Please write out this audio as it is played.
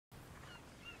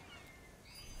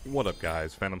What up,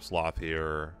 guys? Phantom Sloth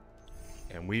here,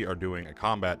 and we are doing a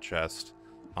combat chest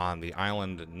on the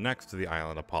island next to the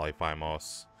island of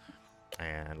Polyphimos,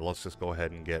 and let's just go ahead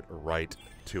and get right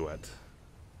to it.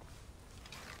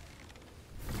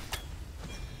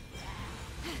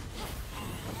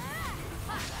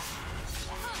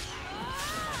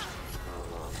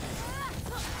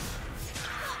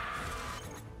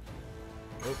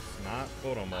 Oops, not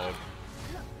photo mode.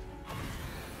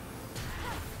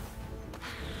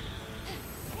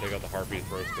 Take out the harpies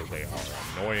first because they are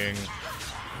annoying.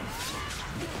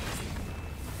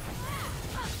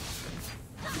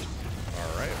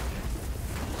 Alright.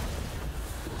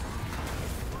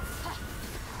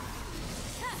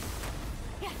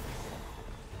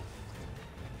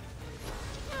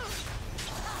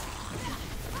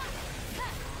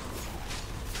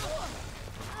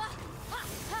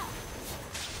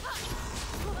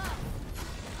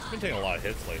 Been taking a lot of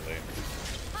hits lately.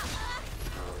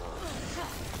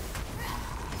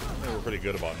 I think we're pretty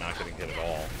good about not getting hit at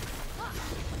all.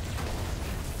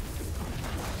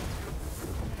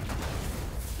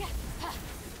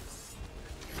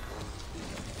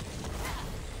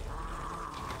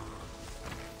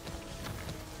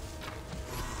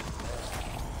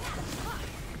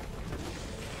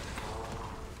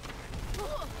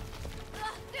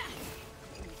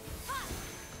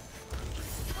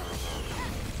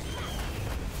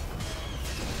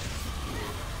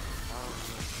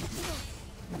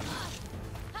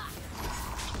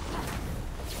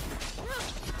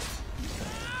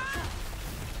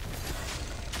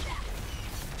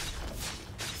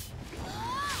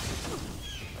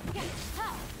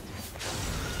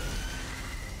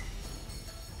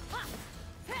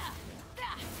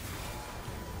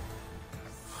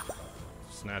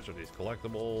 Snatch of these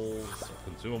collectibles,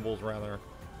 consumables rather.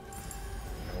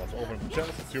 And let's open the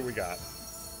chest and see what we got.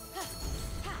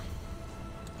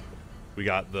 We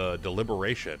got the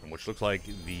Deliberation, which looks like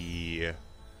the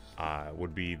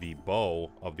would be the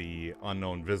bow of the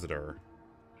unknown visitor.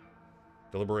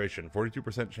 Deliberation,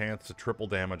 42% chance to triple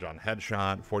damage on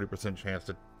headshot, 40% chance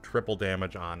to triple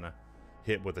damage on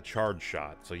hit with a charge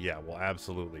shot. So yeah, we'll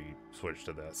absolutely switch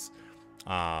to this.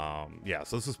 Yeah,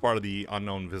 so this is part of the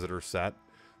unknown visitor set.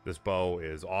 This bow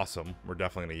is awesome. We're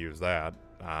definitely going to use that.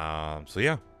 So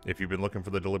yeah, if you've been looking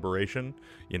for the Deliberation,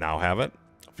 you now have it.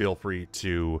 Feel free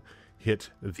to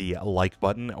hit the like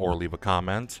button or leave a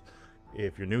comment.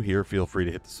 If you're new here, feel free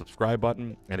to hit the subscribe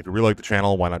button. And if you really like the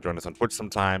channel, why not join us on Twitch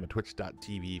sometime at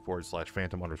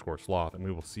twitch.tv/phantom_sloth. And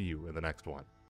we will see you in the next one.